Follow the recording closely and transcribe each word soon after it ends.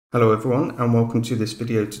Hello everyone, and welcome to this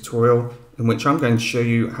video tutorial in which I'm going to show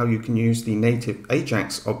you how you can use the native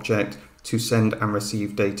Ajax object to send and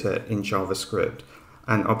receive data in JavaScript.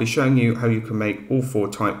 And I'll be showing you how you can make all four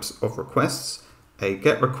types of requests: a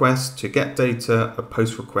GET request to get data, a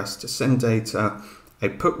POST request to send data, a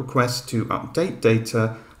PUT request to update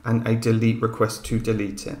data, and a delete request to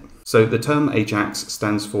delete it. So the term Ajax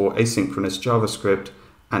stands for asynchronous JavaScript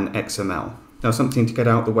and XML. Now, something to get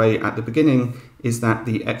out of the way at the beginning is that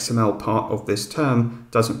the XML part of this term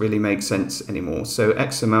doesn't really make sense anymore. So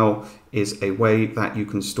XML is a way that you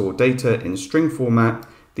can store data in string format.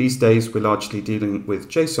 These days, we're largely dealing with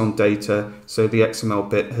JSON data, so the XML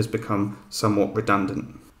bit has become somewhat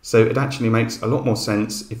redundant. So it actually makes a lot more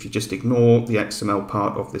sense if you just ignore the XML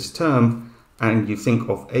part of this term and you think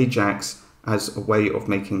of Ajax as a way of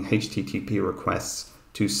making HTTP requests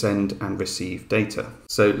to send and receive data.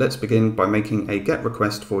 So let's begin by making a GET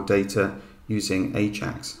request for data using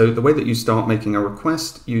Ajax. So the way that you start making a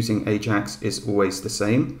request using Ajax is always the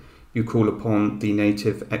same. You call upon the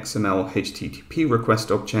native XML HTTP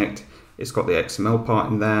request object. It's got the XML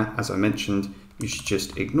part in there. As I mentioned, you should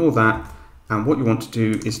just ignore that. And what you want to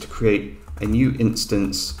do is to create a new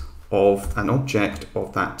instance of an object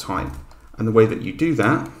of that type. And the way that you do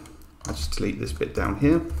that, I'll just delete this bit down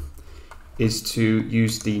here, is to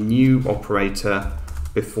use the new operator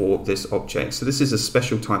before this object. So this is a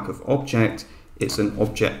special type of object. It's an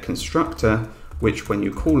object constructor, which when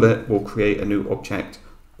you call it will create a new object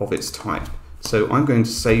of its type. So I'm going to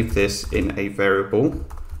save this in a variable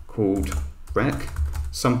called rec.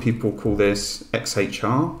 Some people call this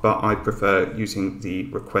XHR, but I prefer using the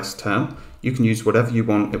request term. You can use whatever you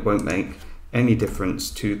want. It won't make any difference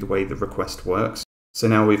to the way the request works. So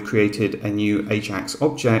now we've created a new Ajax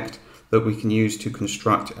object that we can use to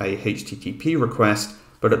construct a HTTP request,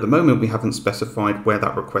 but at the moment we haven't specified where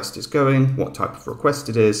that request is going, what type of request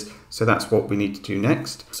it is, so that's what we need to do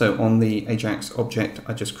next. So on the Ajax object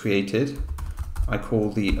I just created, I call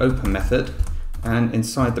the open method, and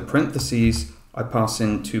inside the parentheses I pass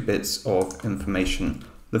in 2 bits of information.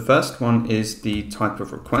 The first one is the type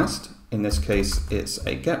of request. In this case it's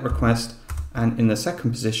a GET request, and in the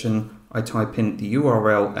second position I type in the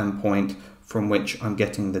URL endpoint from which I'm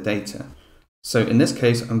getting the data. So in this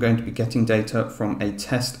case, I'm going to be getting data from a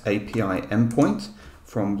test API endpoint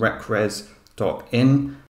from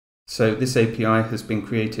recres.in. So this API has been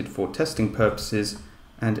created for testing purposes,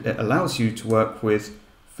 and it allows you to work with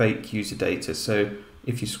fake user data. So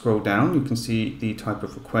if you scroll down, you can see the type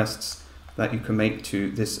of requests that you can make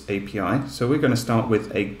to this API. So we're going to start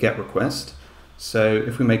with a GET request. So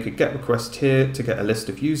if we make a GET request here to get a list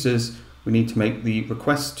of users, we need to make the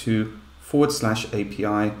request to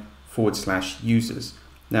 /API/users.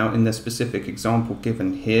 Now in the specific example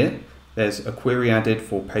given here, there's a query added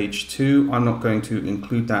for page 2. I'm not going to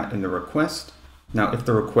include that in the request. Now if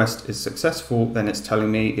the request is successful, then it's telling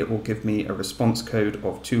me it will give me a response code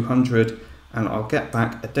of 200, and I'll get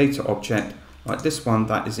back a data object like this one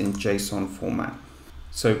that is in JSON format.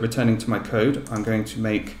 So returning to my code, I'm going to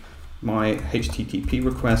make my HTTP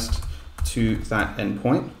request to that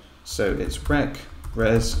endpoint. So it's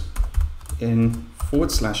recres in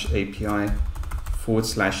 /API/users.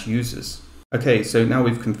 Okay, so now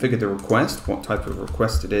we've configured the request, what type of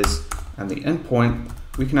request it is, and the endpoint.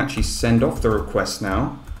 We can actually send off the request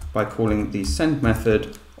now by calling the send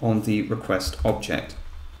method on the request object.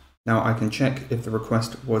 Now I can check if the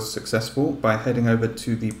request was successful by heading over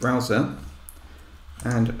to the browser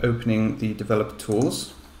and opening the developer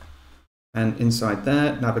tools, and inside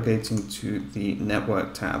there navigating to the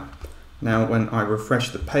network tab. Now when I refresh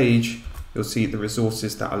the page, you'll see the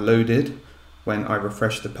resources that are loaded when I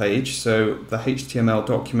refresh the page. So the HTML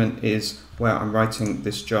document is where I'm writing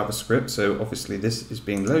this JavaScript. So obviously this is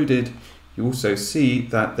being loaded. You also see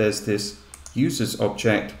that there's this users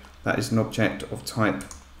object that is an object of type,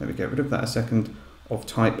 let me get rid of that a second, of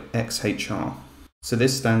type XHR. So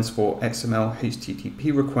this stands for XML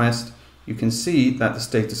HTTP request. You can see that the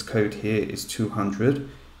status code here is 200.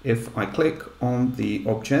 If I click on the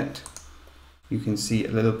object, you can see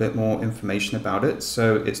a little bit more information about it.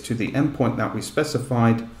 So it's to the endpoint that we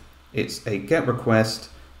specified. It's a GET request.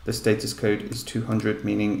 The status code is 200,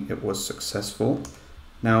 meaning it was successful.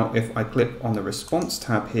 Now, if I click on the response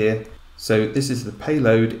tab here, so this is the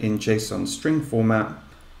payload in JSON string format.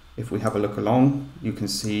 If we have a look along, you can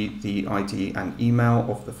see the ID and email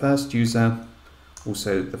of the first user,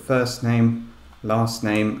 also the first name, last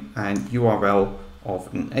name, and URL of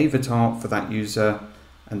an avatar for that user,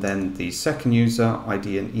 and then the second user,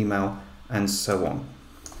 ID and email, and so on.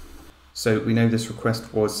 So we know this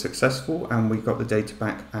request was successful and we got the data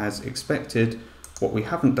back as expected. What we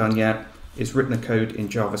haven't done yet is written a code in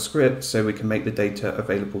JavaScript so we can make the data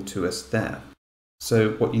available to us there.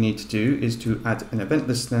 So what you need to do is to add an event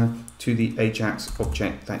listener to the Ajax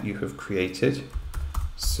object that you have created.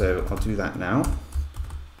 So I'll do that now.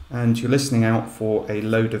 And you're listening out for a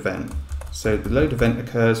load event. So the load event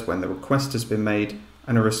occurs when the request has been made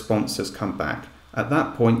and a response has come back. At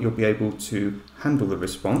that point, you'll be able to handle the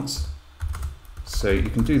response. So you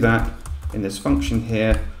can do that in this function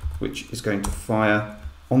here, which is going to fire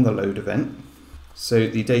on the load event. So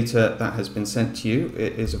the data that has been sent to you,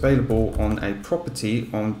 it is available on a property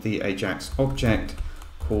on the Ajax object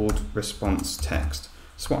called response text.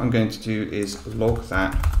 So what I'm going to do is log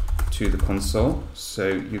that to the console so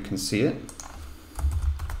you can see it.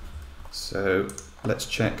 So let's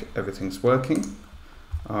check everything's working.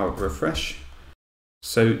 I'll refresh.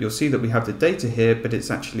 So you'll see that we have the data here, but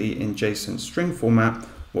it's actually in JSON string format.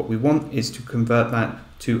 What we want is to convert that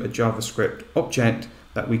to a JavaScript object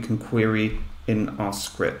that we can query in our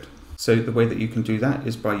script. So the way that you can do that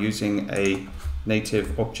is by using a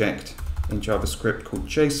native object in JavaScript called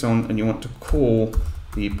JSON, and you want to call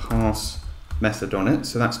the parse method on it.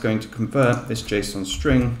 So that's going to convert this JSON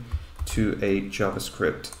string to a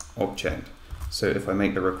JavaScript object. So if I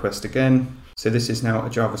make the request again, so this is now a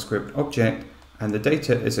JavaScript object, and the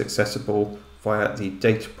data is accessible via the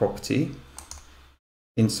data property.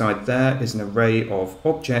 Inside there is an array of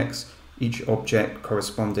objects, each object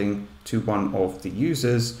corresponding to one of the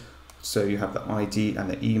users. So you have the ID and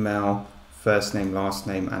the email, first name, last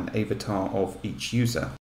name, and avatar of each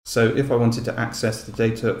user. So if I wanted to access the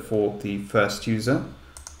data for the first user,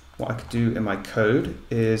 what I could do in my code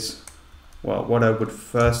is, well, what I would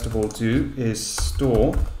first of all do is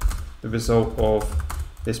store the result of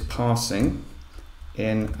this parsing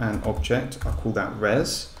in an object. I'll call that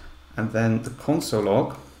res, and then the console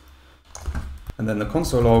log. And then the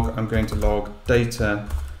console log, I'm going to log data.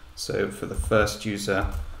 So for the first user,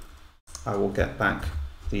 I will get back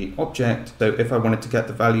the object. So if I wanted to get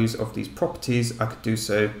the values of these properties, I could do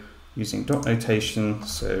so using dot notation.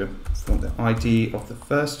 So for the ID of the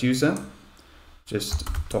first user, just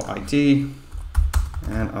dot ID,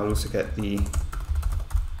 and I'll also get the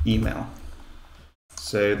email.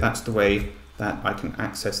 So that's the way that I can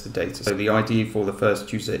access the data. So the ID for the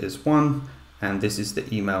first user is 1, and this is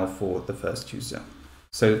the email for the first user.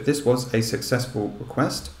 So this was a successful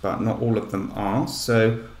request, but not all of them are.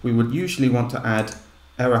 So we would usually want to add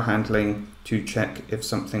error handling to check if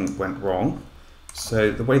something went wrong.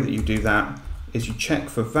 So the way that you do that is you check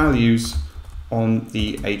for values on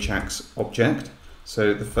the Ajax object.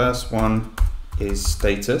 So the first one is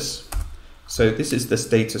status. So this is the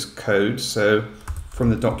status code. So from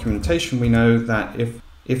the documentation, we know that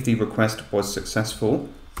if the request was successful,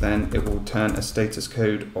 then it will return a status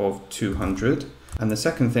code of 200. And the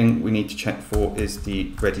second thing we need to check for is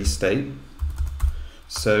the ready state.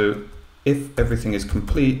 So if everything is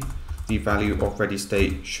complete, the value of ready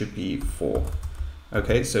state should be 4.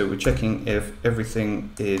 Okay, so we're checking if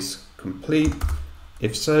everything is complete.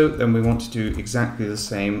 If so, then we want to do exactly the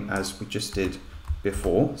same as we just did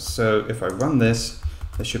before. So if I run this,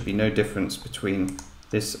 there should be no difference between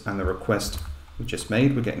this and the request we just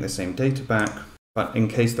made. We're getting the same data back. But in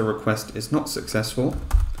case the request is not successful,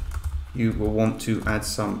 you will want to add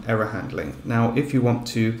some error handling. Now, if you want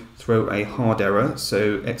to throw a hard error,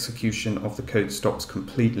 so execution of the code stops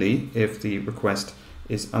completely if the request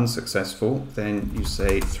is unsuccessful, then you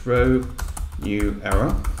say throw new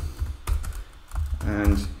error,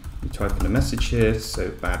 and you type in a message here, so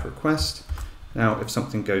bad request. Now, if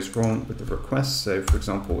something goes wrong with the request, so for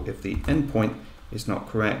example, if the endpoint is not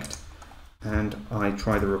correct, and I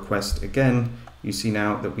try the request again, you see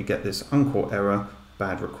now that we get this uncaught error,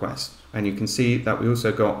 bad request. And you can see that we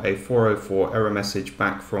also got a 404 error message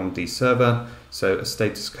back from the server. So a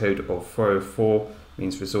status code of 404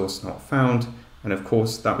 means resource not found. And of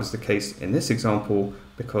course, that was the case in this example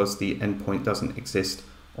because the endpoint doesn't exist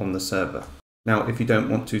on the server. Now, if you don't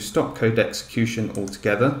want to stop code execution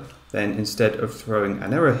altogether, then instead of throwing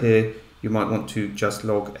an error here, you might want to just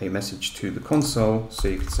log a message to the console. So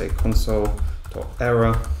you could say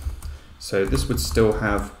console.error. So this would still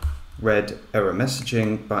have red error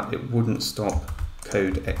messaging, but it wouldn't stop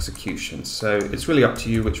code execution. So it's really up to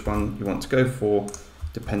you which one you want to go for,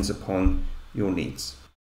 depends upon your needs.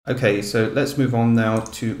 Okay, so let's move on now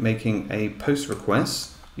to making a post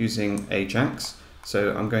request using Ajax.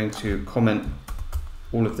 So I'm going to comment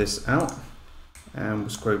all of this out and we'll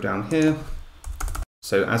scroll down here.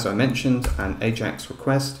 So as I mentioned, an Ajax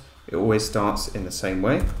request, it always starts in the same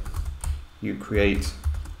way. You create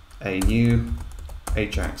a new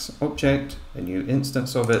Ajax object, a new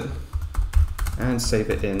instance of it, and save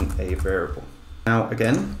it in a variable. Now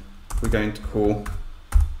again, we're going to call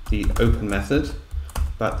the open method,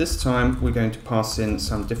 but this time we're going to pass in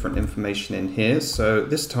some different information in here. So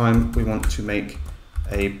this time we want to make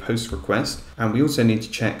a post request, and we also need to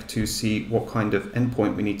check to see what kind of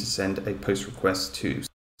endpoint we need to send a post request to.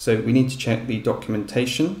 So we need to check the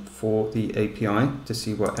documentation for the API to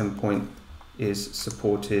see what endpoint is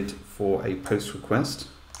supported for a post request.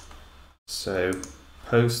 So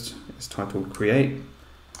post is titled create.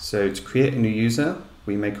 So to create a new user,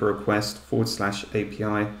 we make a request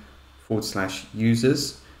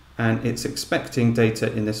 /API/users, and it's expecting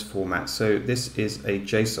data in this format. So this is a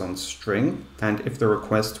JSON string, and if the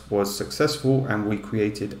request was successful and we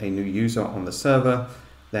created a new user on the server,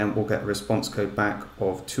 then we'll get a response code back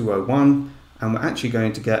of 201, and we're actually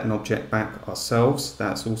going to get an object back ourselves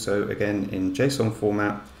that's also again in JSON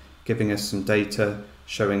format, giving us some data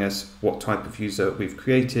showing us what type of user we've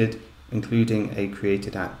created, including a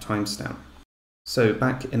created at timestamp. So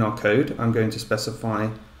back in our code, I'm going to specify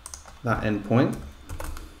that endpoint.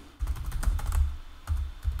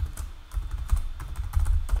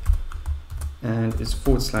 And it's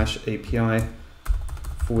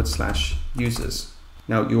 /API/users.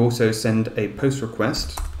 Now you also send a post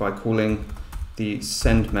request by calling the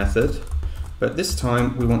send method, but this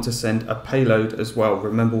time we want to send a payload as well.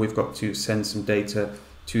 Remember, we've got to send some data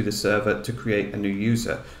to the server to create a new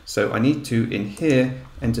user. So I need to, in here,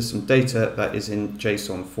 enter some data that is in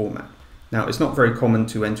JSON format. Now it's not very common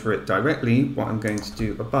to enter it directly. What I'm going to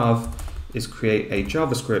do above is create a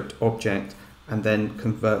JavaScript object and then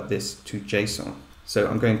convert this to JSON. So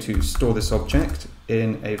I'm going to store this object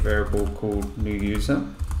in a variable called new user,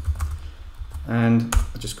 and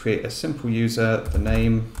I'll just create a simple user. The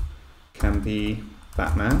name can be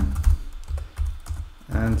Batman,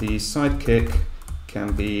 and the sidekick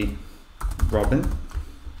can be Robin.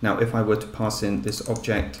 Now if I were to pass in this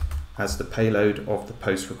object as the payload of the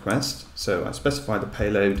post request, so I specify the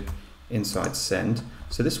payload inside send.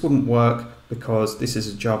 So this wouldn't work because this is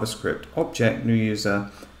a JavaScript object, new user,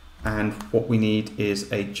 and what we need is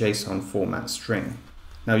a JSON format string.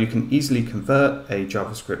 Now you can easily convert a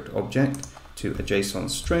JavaScript object to a JSON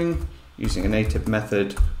string using a native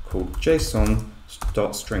method called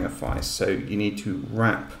JSON.stringify. So you need to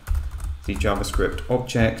wrap the JavaScript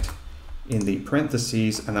object in the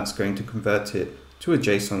parentheses, and that's going to convert it to a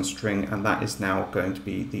JSON string, and that is now going to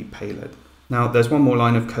be the payload. Now there's one more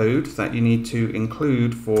line of code that you need to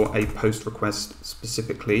include for a post request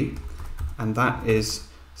specifically, and that is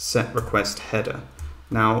set request header.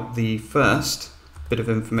 Now the first bit of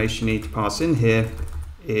information you need to pass in here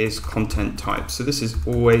is content type. So this is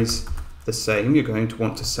always the same. You're going to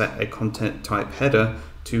want to set a content type header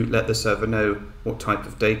to let the server know what type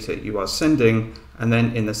of data you are sending, and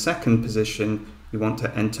then in the second position you want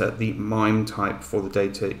to enter the MIME type for the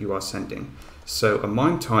data you are sending. So a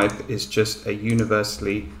MIME type is just a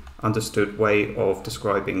universally understood way of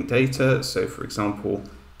describing data. So for example,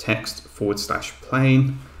 text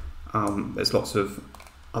 /plain. There's lots of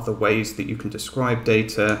other ways that you can describe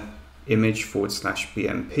data. Image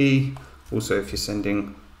 /BMP. Also, if you're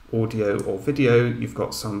sending audio or video, you've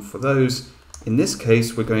got some for those. In this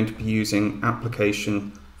case, we're going to be using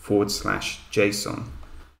application /JSON.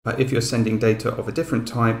 But if you're sending data of a different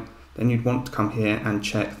type, then you'd want to come here and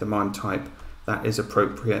check the MIME type that is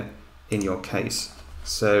appropriate in your case.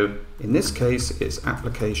 So in this case, it's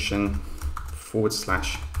application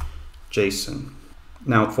 /JSON.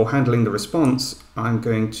 Now for handling the response, I'm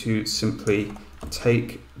going to simply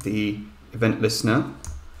take the event listener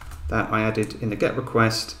that I added in the GET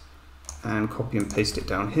request and copy and paste it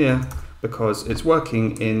down here, because it's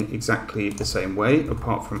working in exactly the same way,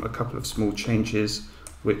 apart from a couple of small changes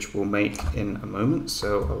which we'll make in a moment.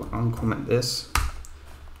 So I'll uncomment this.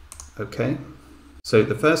 Okay. So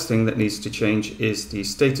the first thing that needs to change is the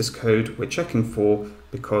status code we're checking for,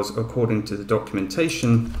 because according to the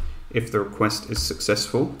documentation, if the request is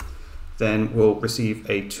successful, then we'll receive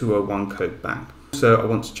a 201 code back. So I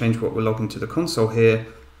want to change what we're logging to the console here,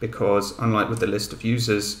 because unlike with the list of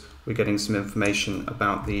users, we're getting some information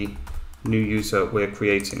about the new user we're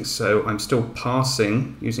creating. So I'm still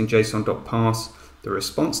passing, using JSON.parse, the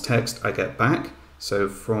response text I get back. So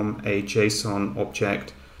from a JSON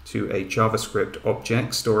object to a JavaScript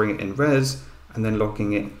object, storing it in res, and then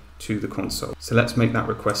logging it to the console. So let's make that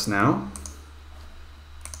request now.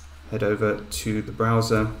 Head over to the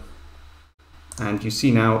browser, and you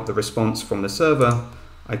see now the response from the server.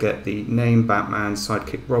 I get the name Batman,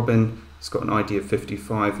 sidekick Robin. It's got an ID of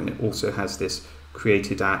 55, and it also has this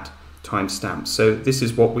created at timestamp. So this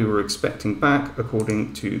is what we were expecting back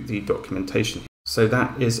according to the documentation. So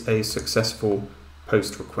that is a successful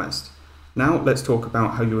post request. Now let's talk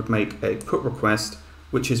about how you would make a put request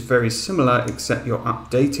which is very similar, except you're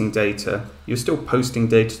updating data. You're still posting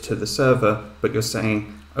data to the server, but you're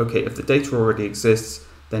saying, okay, if the data already exists,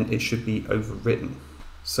 then it should be overwritten.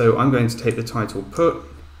 So I'm going to take the title put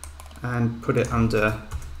and put it under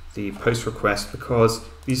the post request, because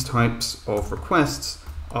these types of requests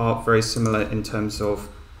are very similar in terms of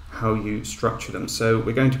how you structure them. So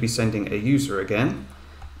we're going to be sending a user again,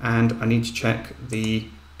 and I need to check the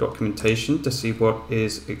documentation to see what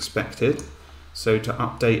is expected. So to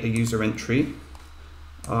update a user entry,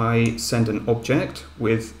 I send an object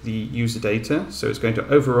with the user data. So it's going to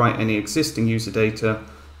overwrite any existing user data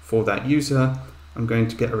for that user. I'm going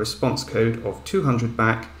to get a response code of 200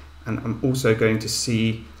 back, and I'm also going to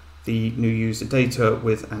see the new user data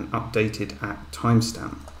with an updated at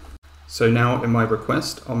timestamp. So now in my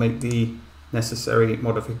request, I'll make the necessary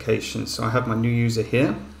modifications. So I have my new user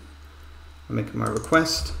here. I'm making my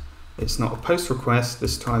request. It's not a post request,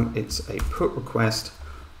 this time it's a put request.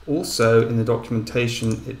 Also in the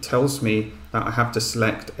documentation, it tells me that I have to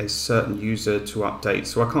select a certain user to update.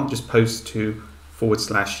 So I can't just post to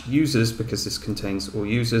 /users because this contains all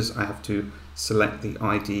users. I have to select the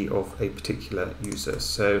ID of a particular user.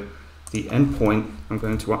 So the endpoint, I'm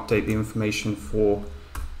going to update the information for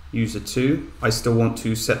user 2. I still want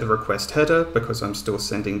to set the request header because I'm still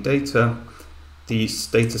sending data. The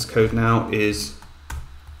status code now is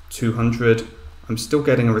 200. I'm still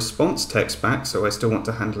getting a response text back, so I still want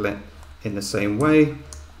to handle it in the same way.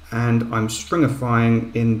 And I'm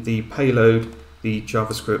stringifying in the payload the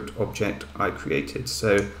JavaScript object I created.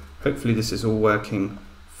 So hopefully this is all working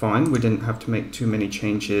fine. We didn't have to make too many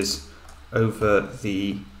changes over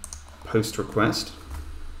the post request.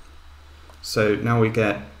 So now we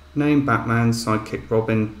get name Batman, sidekick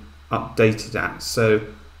Robin, updated at. So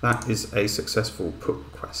that is a successful put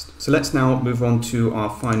request. So let's now move on to our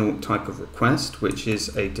final type of request, which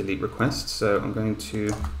is a delete request. So I'm going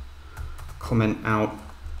to comment out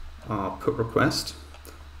our put request.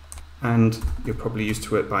 And you're probably used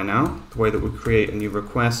to it by now. The way that we create a new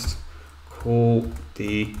request, call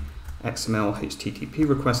the XML HTTP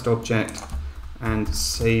request object and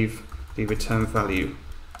save the return value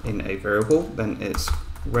in a variable. Then it's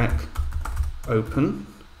rec open.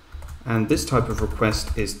 And this type of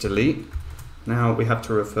request is delete. Now we have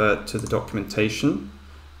to refer to the documentation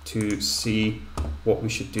to see what we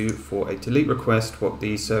should do for a delete request, what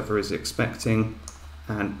the server is expecting,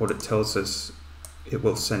 and what it tells us it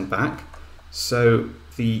will send back. So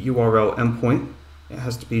the URL endpoint, it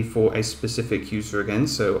has to be for a specific user again.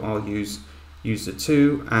 So I'll use user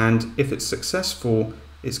 2, and if it's successful,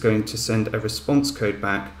 it's going to send a response code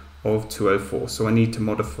back of 204. So I need to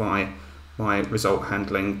modify my result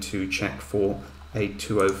handling to check for a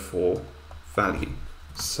 204 value.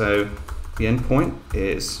 So the endpoint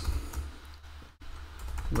is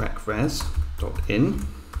recres.in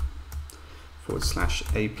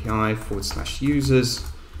 /API/users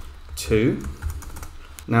 2.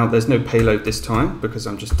 Now there's no payload this time because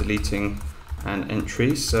I'm just deleting an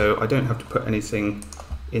entry, so I don't have to put anything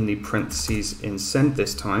in the parentheses in send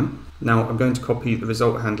this time. Now I'm going to copy the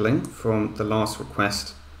result handling from the last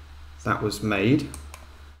request that was made.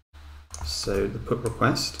 So the put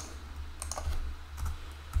request,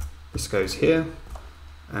 this goes here,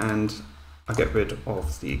 and I get rid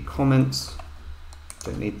of the comments,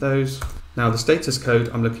 don't need those. Now the status code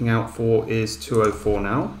I'm looking out for is 204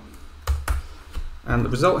 now. And the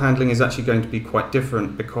result handling is actually going to be quite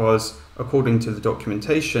different because according to the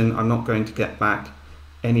documentation, I'm not going to get back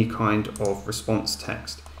any kind of response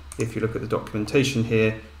text. If you look at the documentation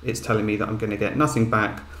here, it's telling me that I'm going to get nothing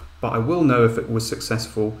back, but I will know if it was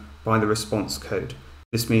successful by the response code.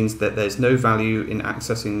 This means that there's no value in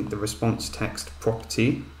accessing the response text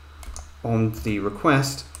property on the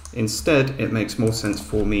request. Instead, it makes more sense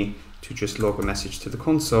for me to just log a message to the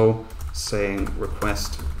console saying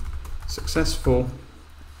request successful,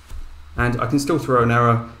 and I can still throw an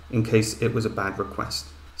error in case it was a bad request.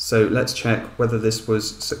 So let's check whether this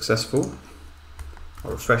was successful.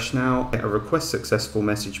 I'll refresh now, get a request successful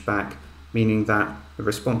message back, meaning that the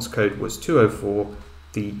response code was 204,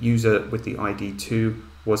 the user with the ID 2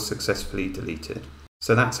 was successfully deleted.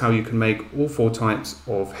 So that's how you can make all 4 types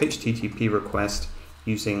of HTTP request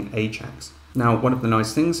using Ajax. Now, one of the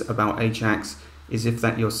nice things about Ajax is if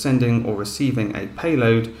that you're sending or receiving a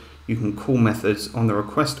payload, you can call methods on the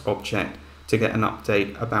request object to get an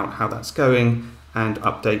update about how that's going and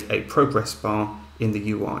update a progress bar in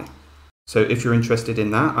the UI. So if you're interested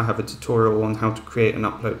in that, I have a tutorial on how to create and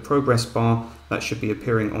upload progress bar that should be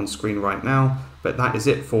appearing on screen right now. But that is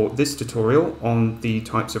it for this tutorial on the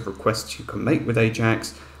types of requests you can make with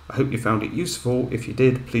Ajax. I hope you found it useful. If you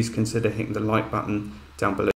did, please consider hitting the like button down below.